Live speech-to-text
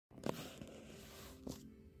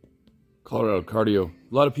Colorado Cardio.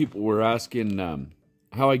 A lot of people were asking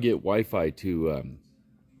how I get Wi-Fi to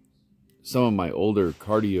some of my older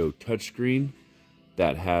cardio touchscreen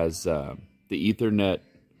that has the Ethernet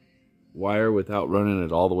wire without running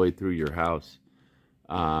it all the way through your house.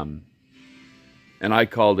 And I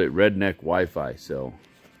called it Redneck Wi-Fi. So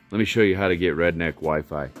let me show you how to get Redneck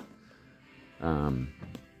Wi-Fi.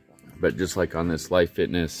 But just like on this Life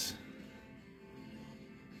Fitness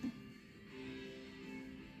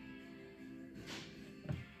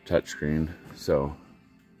touchscreen, so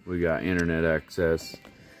we got internet access,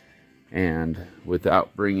 and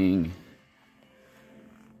without bringing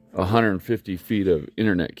 150 feet of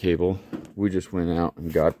internet cable, we just went out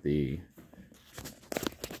and got the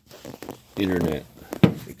internet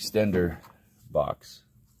extender box.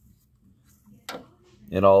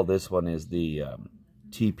 And all this one is the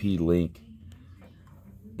TP Link.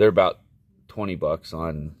 They're about 20 bucks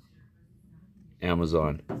on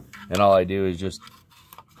Amazon, and all I do is just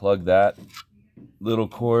plug that little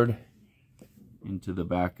cord into the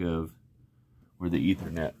back of where the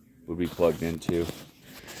Ethernet would be plugged into,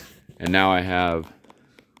 and now I have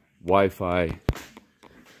Wi-Fi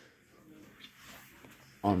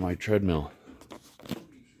on my treadmill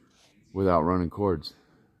without running cords.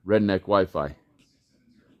 Redneck Wi-Fi.